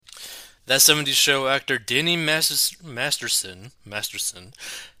That '70s show actor Danny Masterson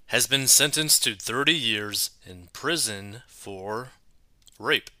has been sentenced to 30 years in prison for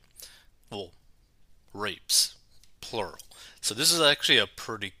rape. Well, rapes, plural. So this is actually a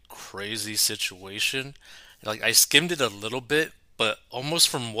pretty crazy situation. Like I skimmed it a little bit, but almost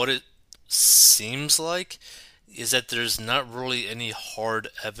from what it seems like is that there's not really any hard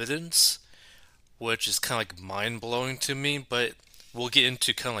evidence, which is kind of like mind blowing to me, but we'll get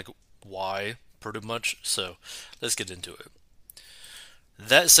into kind of like why pretty much. So let's get into it.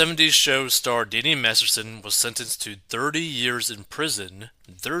 That '70s show star Danny Masterson was sentenced to 30 years in prison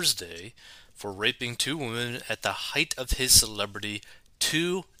Thursday for raping two women at the height of his celebrity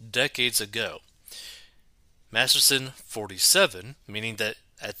 2 decades ago. Masterson, 47, meaning that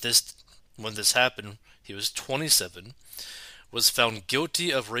at this when this happened, he was 27, was found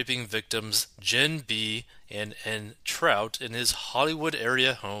guilty of raping victims Jen B. and N. Trout in his Hollywood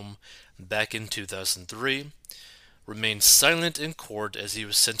area home back in 2003, remained silent in court as he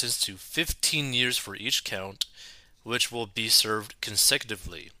was sentenced to 15 years for each count, which will be served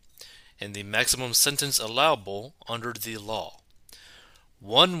consecutively, and the maximum sentence allowable under the law.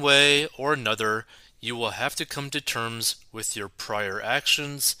 One way or another, you will have to come to terms with your prior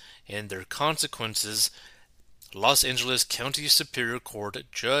actions and their consequences, Los Angeles County Superior Court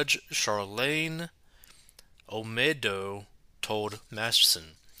Judge Charlene Omedo told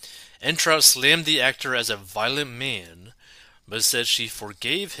Masterson. Entrout slammed the actor as a violent man, but said she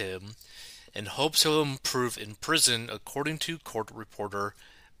forgave him and hopes he'll improve in prison, according to court reporter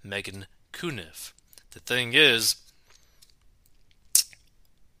Megan Cuniff. The thing is,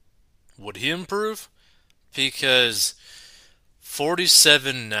 would he improve? Because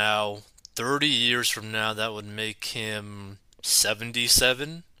 47 now, 30 years from now, that would make him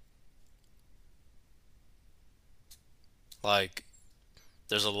 77. Like,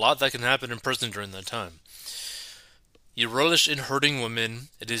 there's a lot that can happen in prison during that time. You relish in hurting women.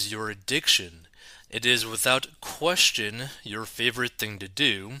 It is your addiction. It is without question your favorite thing to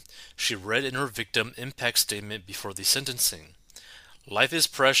do, she read in her victim impact statement before the sentencing. Life is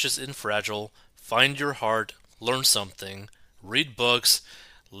precious and fragile. Find your heart, learn something, read books,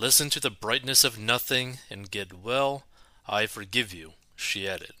 listen to the brightness of nothing, and get well. I forgive you, she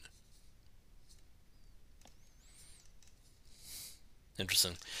added.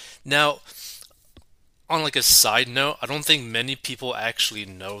 Interesting. Now, on like a side note, I don't think many people actually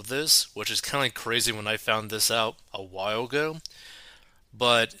know this, which is kind of crazy when I found this out a while ago.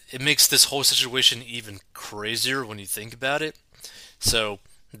 But it makes this whole situation even crazier when you think about it. So,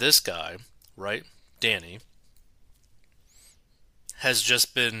 this guy, right, Danny, has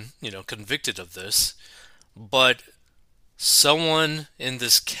just been, convicted of this, but someone in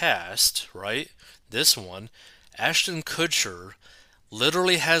this cast, right, this one, Ashton Kutcher,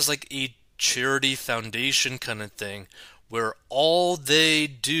 literally has like a charity foundation kind of thing where all they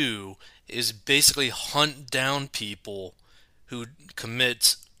do is basically hunt down people who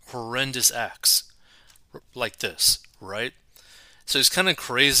commit horrendous acts like this, right? So it's kind of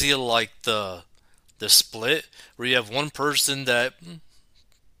crazy, like the split where you have one person that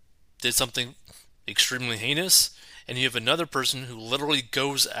did something extremely heinous, and you have another person who literally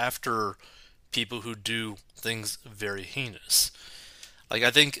goes after people who do things very heinous. Like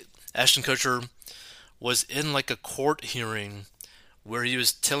I think Ashton Kutcher was in like a court hearing where he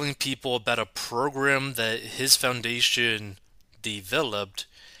was telling people about a program that his foundation developed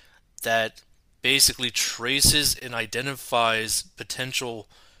that basically traces and identifies potential,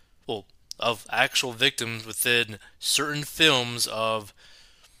 well, of actual victims within certain films of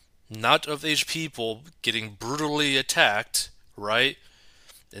not of age people getting brutally attacked, right?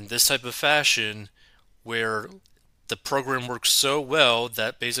 In this type of fashion, where the program works so well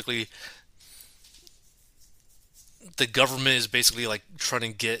that basically the government is basically like trying to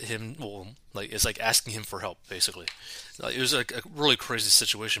get him, well, like it's like asking him for help, basically. Like, it was like a really crazy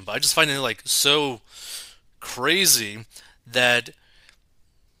situation, but I just find it like so crazy that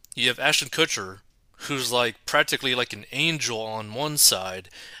you have Ashton Kutcher, who's like practically like an angel on one side,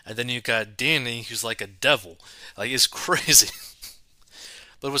 and then you got Danny, who's like a devil. Like it's crazy.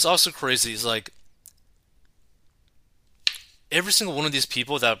 But what's also crazy is like every single one of these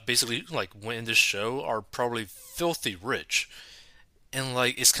people that basically like went in this show are probably filthy rich. And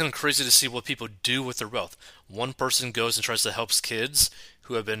like it's kind of crazy to see what people do with their wealth. One person goes and tries to help kids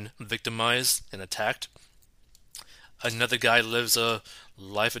who have been victimized and attacked. Another guy lives a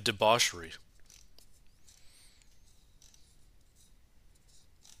life of debauchery.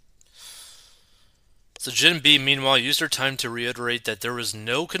 So Jen B, meanwhile, used her time to reiterate that there was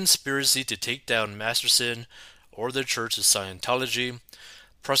no conspiracy to take down Masterson or the Church of Scientology,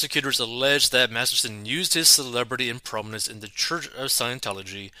 Prosecutors allege that Masterson used his celebrity and prominence in the Church of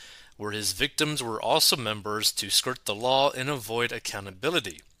Scientology, where his victims were also members, to skirt the law and avoid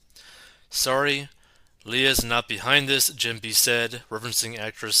accountability. Sorry, Leah's not behind this, Jim B said, referencing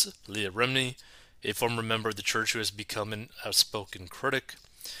actress Leah Remini, a former member of the church who has become an outspoken critic.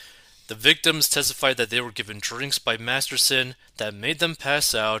 The victims testified that they were given drinks by Masterson that made them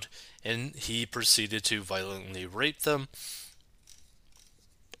pass out, and he proceeded to violently rape them.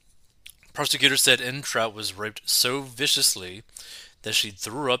 Prosecutors said Ann Trout was raped so viciously that she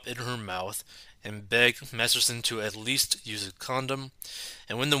threw up in her mouth and begged Masterson to at least use a condom.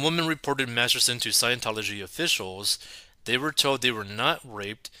 And when the woman reported Masterson to Scientology officials, they were told they were not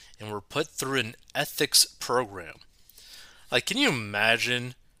raped and were put through an ethics program. Like, can you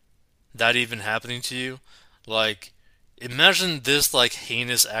imagine that even happening to you? Like, imagine this, like,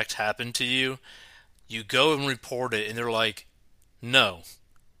 heinous act happened to you. You go and report it, and they're like, no,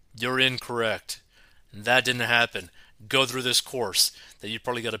 you're incorrect. That didn't happen. Go through this course that you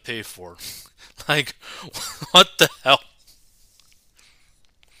probably got to pay for. Like, what the hell?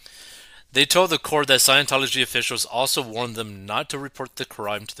 They told the court that Scientology officials also warned them not to report the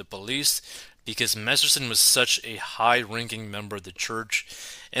crime to the police because Masterson was such a high-ranking member of the church.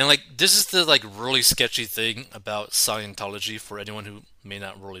 And like, this is the like really sketchy thing about Scientology for anyone who may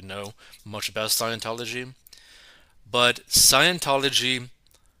not really know much about Scientology. But Scientology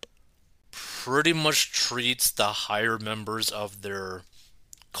pretty much treats the higher members of their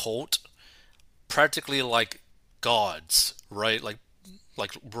cult practically like gods, right? Like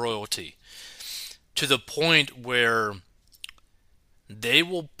royalty. To the point where they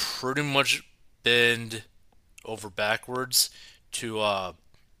will pretty much bend over backwards to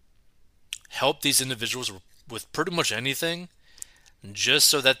help these individuals with pretty much anything, just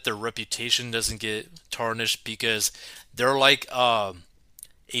so that their reputation doesn't get tarnished, because they're like a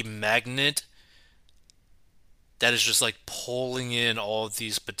magnet that is just like pulling in all of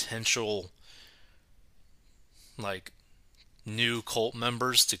these potential like new cult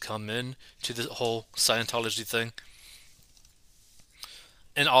members to come in to the whole Scientology thing.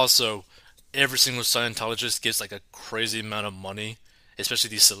 And also, every single Scientologist gives like a crazy amount of money,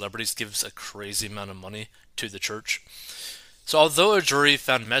 especially these celebrities gives a crazy amount of money to the church. So although a jury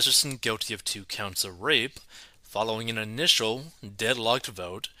found Masterson guilty of 2 counts of rape, following an initial deadlocked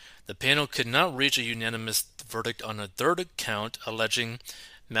vote, the panel could not reach a unanimous verdict on a third count, alleging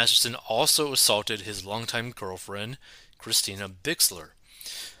Masterson also assaulted his longtime girlfriend, Christina Bixler.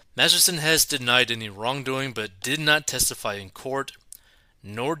 Masterson has denied any wrongdoing but did not testify in court,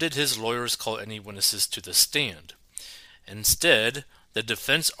 nor did his lawyers call any witnesses to the stand. Instead, the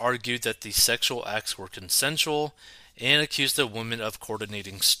defense argued that the sexual acts were consensual and accused the women of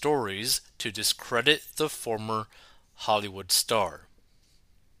coordinating stories to discredit the former Hollywood star.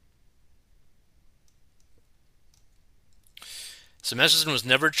 So Masterson was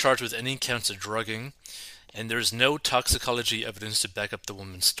never charged with any counts of drugging, and there is no toxicology evidence to back up the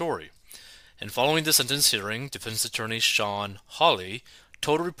woman's story. And following the sentence hearing, defense attorney Sean Hawley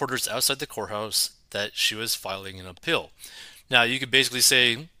told reporters outside the courthouse that she was filing an appeal. Now, you could basically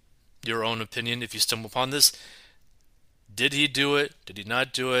say your own opinion if you stumble upon this. Did he do it? Did he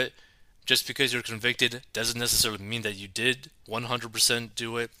not do it? Just because you're convicted doesn't necessarily mean that you did 100%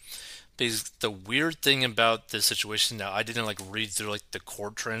 do it. Because the weird thing about this situation, now I didn't like read through like the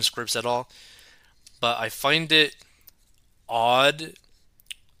court transcripts at all, but I find it odd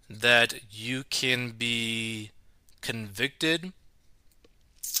that you can be convicted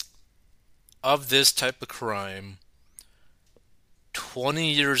of this type of crime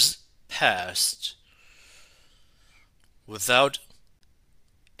 20 years past without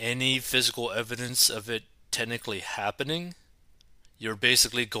any physical evidence of it technically happening. You're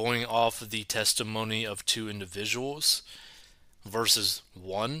basically going off of the testimony of 2 individuals versus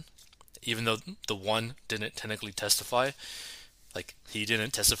one, even though the one didn't technically testify. Like, he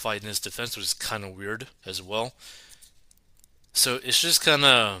didn't testify in his defense, which is kind of weird as well. So it's just kind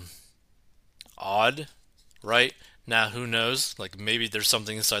of odd, right? Now, who knows? Like, maybe there's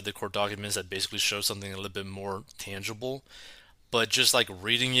something inside the court documents that basically shows something a little bit more tangible. But just like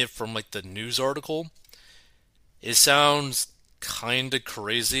reading it from like the news article, it sounds kind of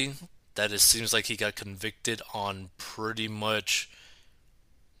crazy that it seems like he got convicted on pretty much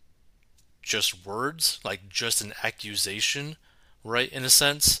just words, like just an accusation, right, in a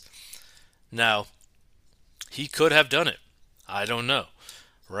sense. Now, he could have done it. I don't know,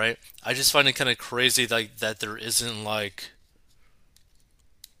 right? I just find it kind of crazy like that there isn't like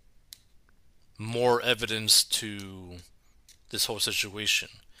more evidence to this whole situation.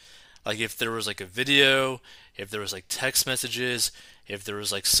 Like if there was like a video, if there was like text messages, if there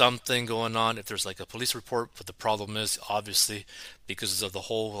was like something going on, if there's like a police report. But the problem is, obviously, because of the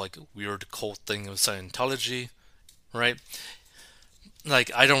whole like weird cult thing of Scientology, right?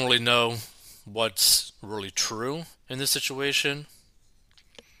 Like, I don't really know what's really true in this situation.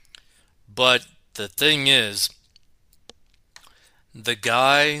 But the thing is, the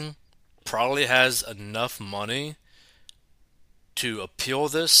guy probably has enough money to appeal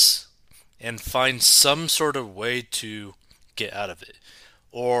this and find some sort of way to get out of it.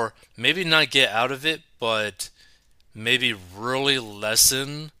 Or maybe not get out of it, but maybe really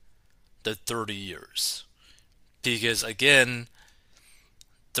lessen the 30 years. Because again,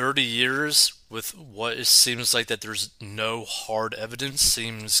 30 years with what it seems like that there's no hard evidence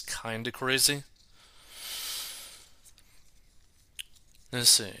seems kind of crazy. Let's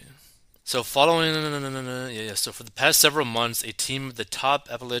see. So following, so for the past several months, a team of the top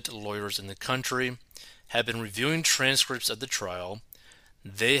appellate lawyers in the country have been reviewing transcripts of the trial.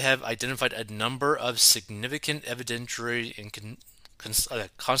 They have identified a number of significant evidentiary and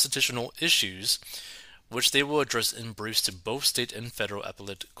constitutional issues, which they will address in briefs to both state and federal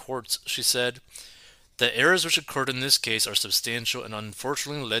appellate courts, she said. The errors which occurred in this case are substantial and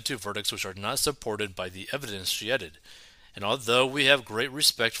unfortunately led to verdicts which are not supported by the evidence, she added. And although we have great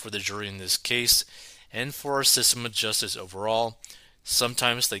respect for the jury in this case and for our system of justice overall,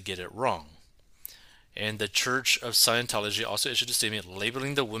 sometimes they get it wrong. And the Church of Scientology also issued a statement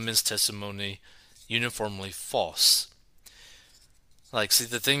labeling the women's testimony uniformly false. Like, see,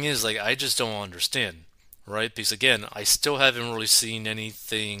 the thing is, like, I just don't understand, right? Because again, I still haven't really seen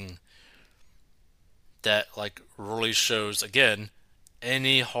anything that, like, really shows, again,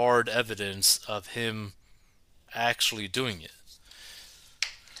 any hard evidence of him actually doing it.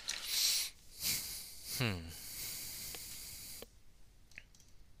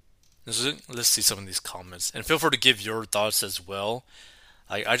 Let's see some of these comments. And feel free to give your thoughts as well.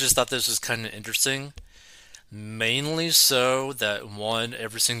 I just thought this was kind of interesting. Mainly so that one,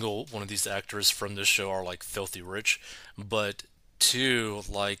 every single one of these actors from this show are like filthy rich. But two,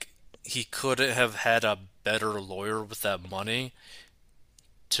 like, he couldn't have had a better lawyer with that money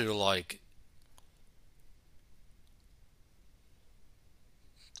to like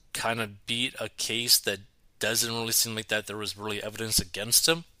kind of beat a case that doesn't really seem like that there was really evidence against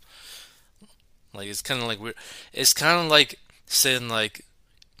him. Like, it's kind of like weird. It's kind of like saying like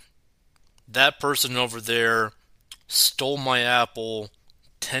that person over there stole my apple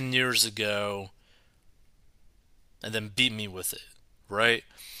 10 years ago and then beat me with it, right?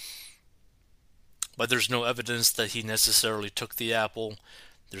 But there's no evidence that he necessarily took the apple.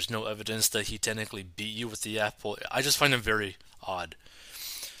 There's no evidence that he technically beat you with the apple. I just find it very odd.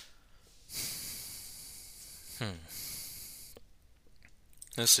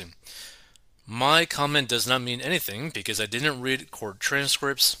 Let's see. My comment does not mean anything because I didn't read court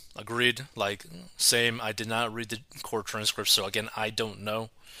transcripts. Agreed. Like, same. I did not read the court transcripts, so again, I don't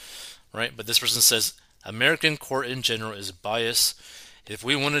know. Right? But this person says American court in general is biased. If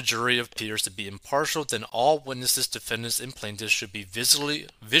we want a jury of peers to be impartial, then all witnesses, defendants, and plaintiffs should be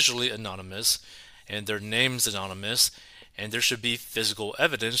visually anonymous, and their names anonymous, and there should be physical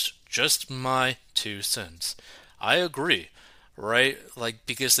evidence. Just my 2 cents. I agree, right? Like,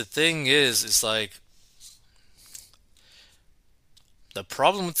 because the thing is like the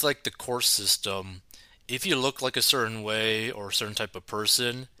problem with like the court system. If you look like a certain way or a certain type of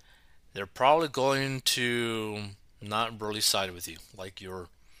person, they're probably going to not really side with you. Like your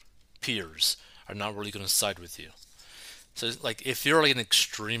peers are not really going to side with you. So, like, if you're like an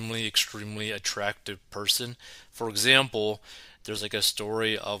extremely, extremely attractive person, for example, there's like a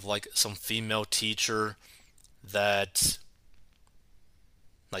story of like some female teacher that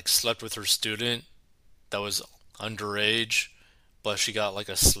like slept with her student that was underage, but she got like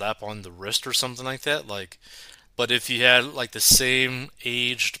a slap on the wrist or something like that. Like, but if you had like the same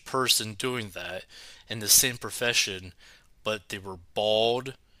aged person doing that in the same profession, but they were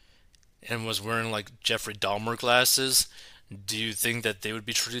bald and was wearing like Jeffrey Dahmer glasses, do you think that they would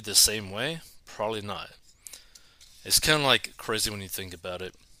be treated the same way? Probably not. It's kind of like crazy when you think about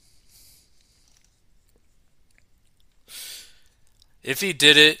it. If he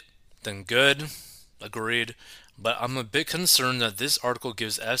did it, then good, agreed. But I'm a bit concerned that this article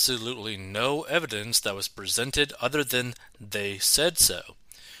gives absolutely no evidence that was presented other than they said so.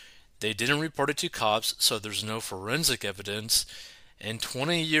 They didn't report it to cops, so there's no forensic evidence. And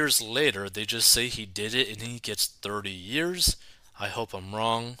 20 years later, they just say he did it and he gets 30 years. I hope I'm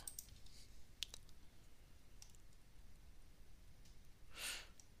wrong.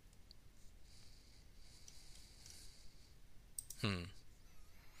 Hmm.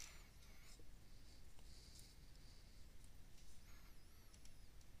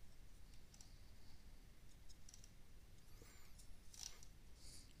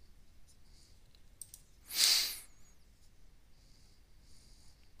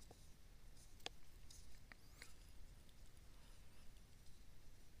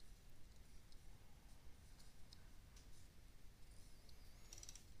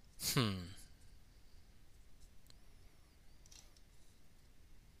 Hmm.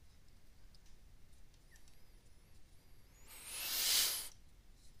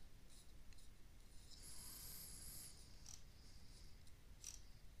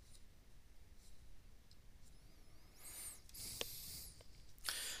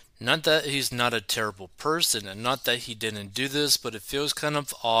 Not that he's not a terrible person, and not that he didn't do this, but it feels kind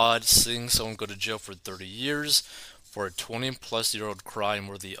of odd seeing someone go to jail for 30 years for a 20-plus-year-old crime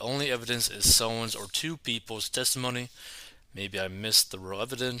where the only evidence is someone's or two people's testimony. Maybe I missed the real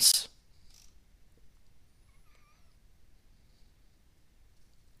evidence.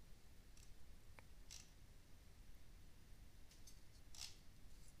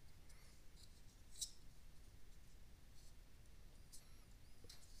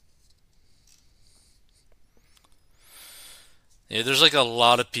 Yeah, there's like a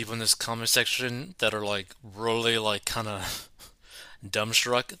lot of people in this comment section that are like really like kind of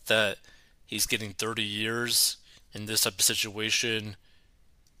dumbstruck that he's getting 30 years in this type of situation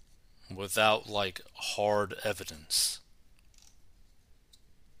without like hard evidence.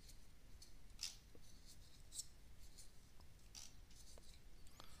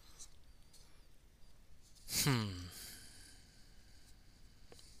 Hmm.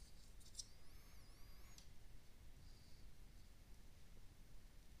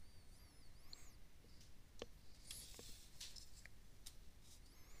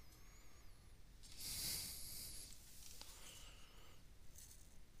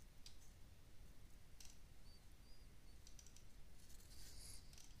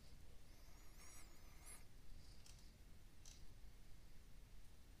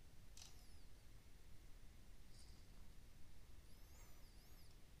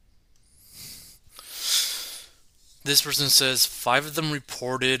 This person says five of them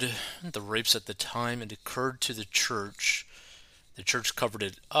reported the rapes at the time it occurred to the church. The church covered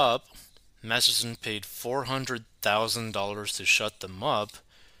it up. Masterson paid $400,000 to shut them up.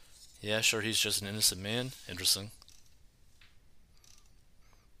 Yeah, sure, he's just an innocent man. Interesting.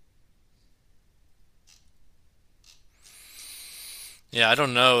 Yeah, I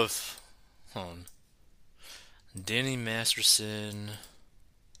don't know if. Hold on. Danny Masterson.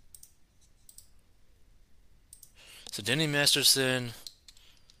 So, Danny Masterson,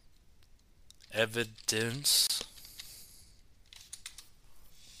 evidence.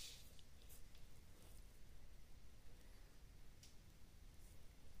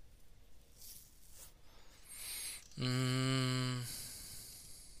 Mm,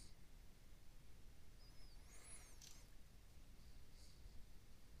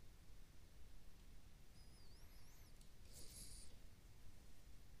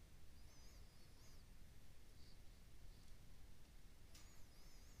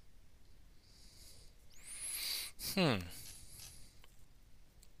 hmm.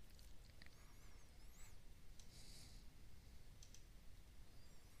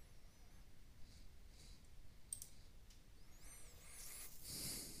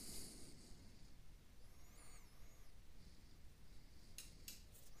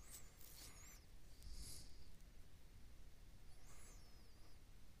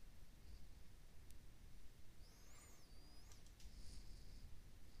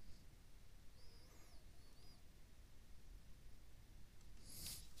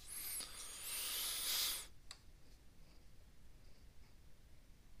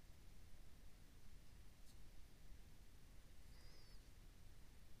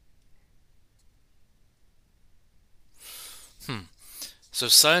 Hmm. So,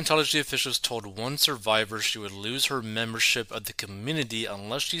 Scientology officials told one survivor she would lose her membership of the community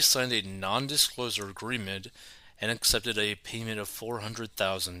unless she signed a non disclosure agreement and accepted a payment of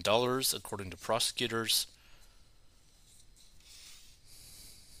 $400,000, according to prosecutors.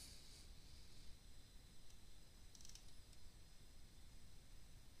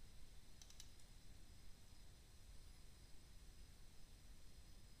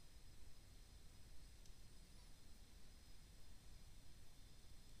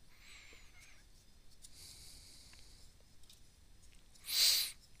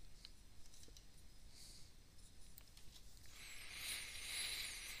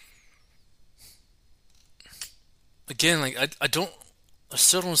 Again, like, I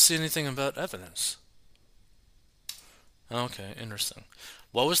still don't see anything about evidence. Okay, interesting.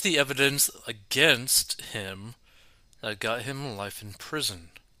 What was the evidence against him that got him life in prison?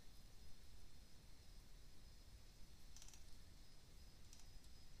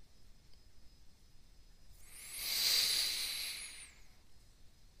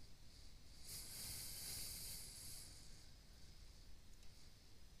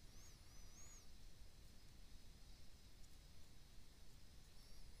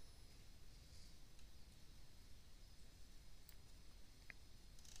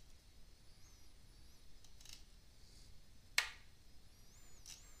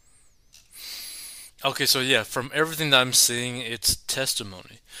 Okay, so yeah, from everything that I'm seeing, it's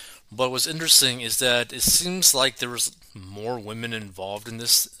testimony. But what's interesting is that it seems like there was more women involved in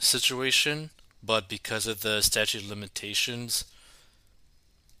this situation, but because of the statute of limitations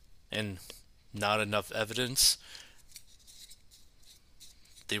and not enough evidence,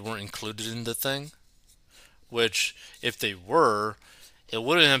 they weren't included in the thing. Which, if they were, it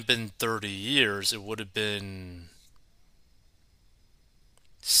wouldn't have been 30 years, it would have been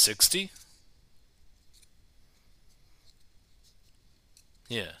 60?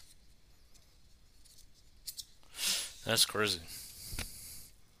 Yeah, that's crazy.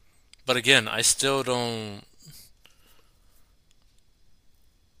 But again, I still don't.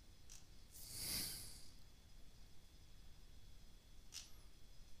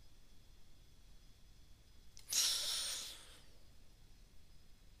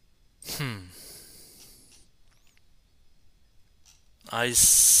 Hmm. I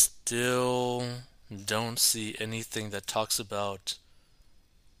still don't see anything that talks about.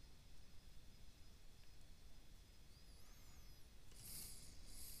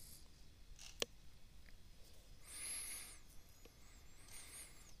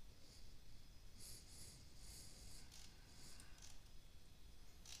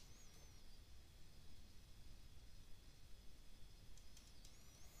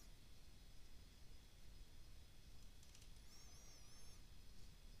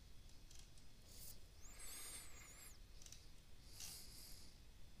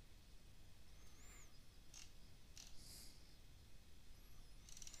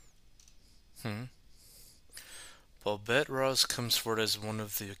 Hmm. Babette Ross comes forward as one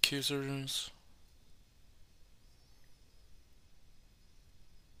of the accusers.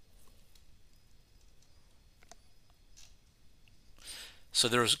 So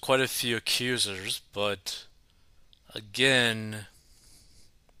there was quite a few accusers, but again,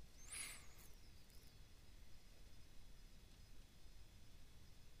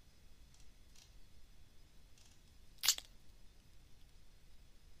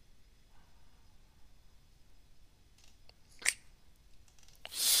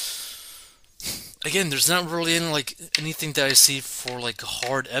 there's not really any like anything that I see for like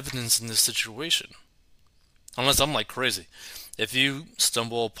hard evidence in this situation. Unless I'm like crazy. If you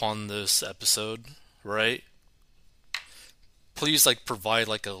stumble upon this episode, right? Please like provide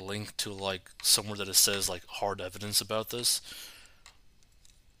like a link to like somewhere that it says like hard evidence about this.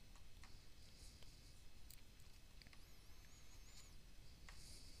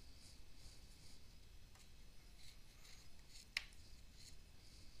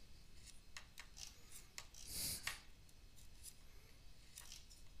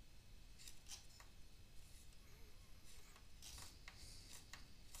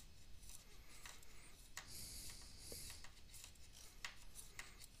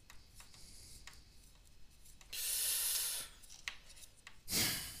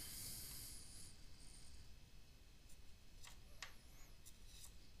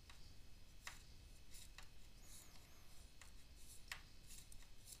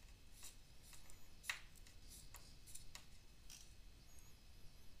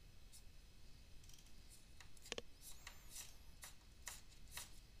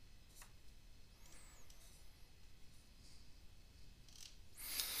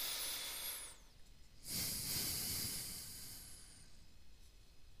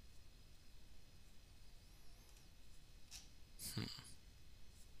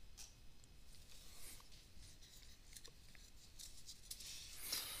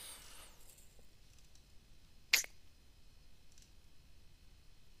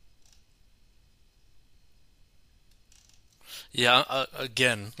 Yeah,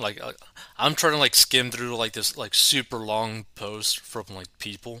 again, like I'm trying to like skim through like this like super long post from like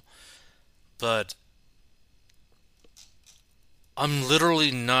people, but I'm literally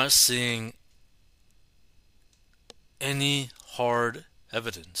not seeing any hard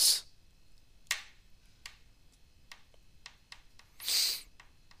evidence.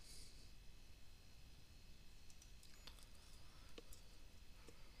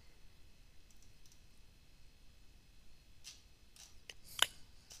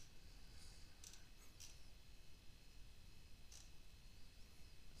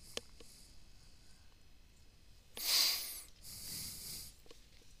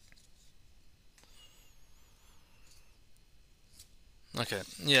 Okay,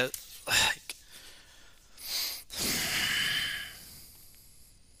 yeah,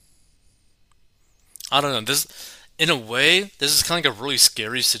 I don't know. This, in a way, this is kind of like a really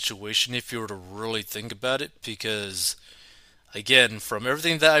scary situation if you were to really think about it, because again, from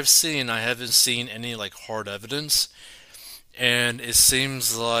everything that I've seen, I haven't seen any like hard evidence, and it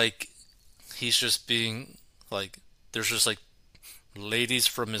seems like he's just being like, there's just like ladies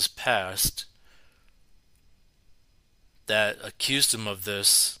from his past that accused him of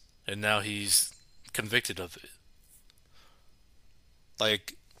this, and now he's convicted of it.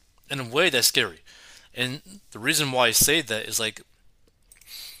 Like, in a way, that's scary. And the reason why I say that is like,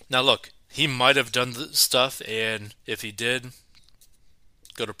 now look, he might have done the stuff, and if he did,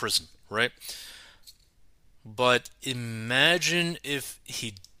 go to prison, right? But imagine if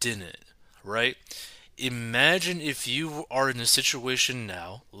he didn't, right? Imagine if you are in a situation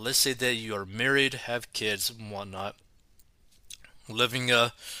now, let's say that you are married, have kids, and whatnot, living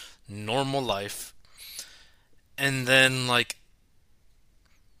a normal life, and then like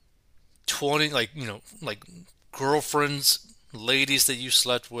 20, like, like girlfriends, ladies that you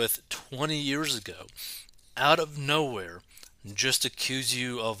slept with 20 years ago, out of nowhere, just accuse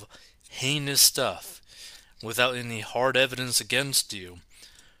you of heinous stuff without any hard evidence against you,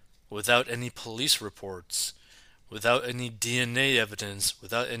 without any police reports, without any DNA evidence,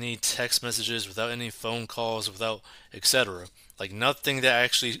 without any text messages, without any phone calls, without etc. Like nothing that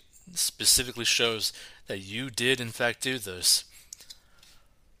actually specifically shows that you did in fact do this.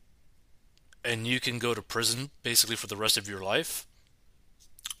 And you can go to prison basically for the rest of your life.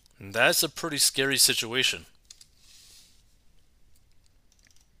 That's a pretty scary situation.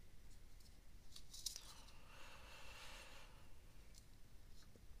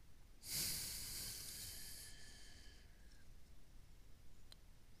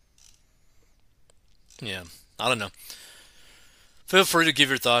 Yeah, I don't know. Feel free to give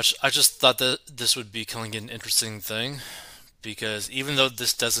your thoughts. I just thought that this would be kind of an interesting thing because even though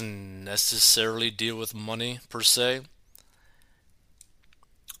this doesn't necessarily deal with money per se,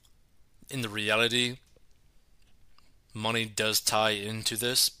 in the reality, money does tie into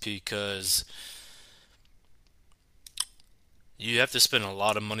this because you have to spend a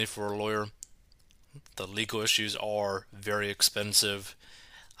lot of money for a lawyer. The legal issues are very expensive.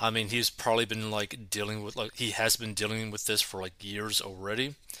 I mean, he's probably been like dealing with like he has been dealing with this for like years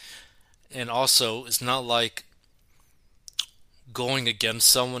already. And also, it's not like going against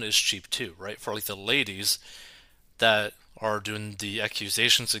someone is cheap too, right? For like the ladies that are doing the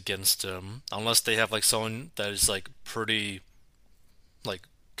accusations against him, unless they have like someone that is like pretty like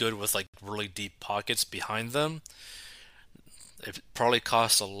good with like really deep pockets behind them, it probably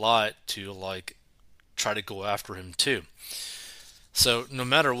costs a lot to like try to go after him too. So no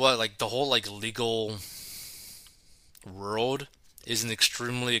matter what, like the whole like legal world is an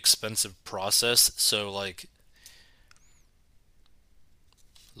extremely expensive process. So like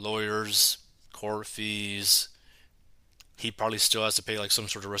lawyers, court fees, he probably still has to pay like some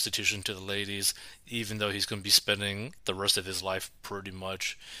sort of restitution to the ladies, even though he's going to be spending the rest of his life pretty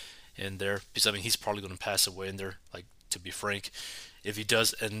much in there. Because I mean, he's probably going to pass away in there. Like to be frank, if he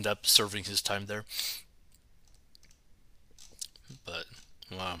does end up serving his time there. But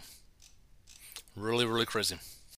wow, really, really crazy.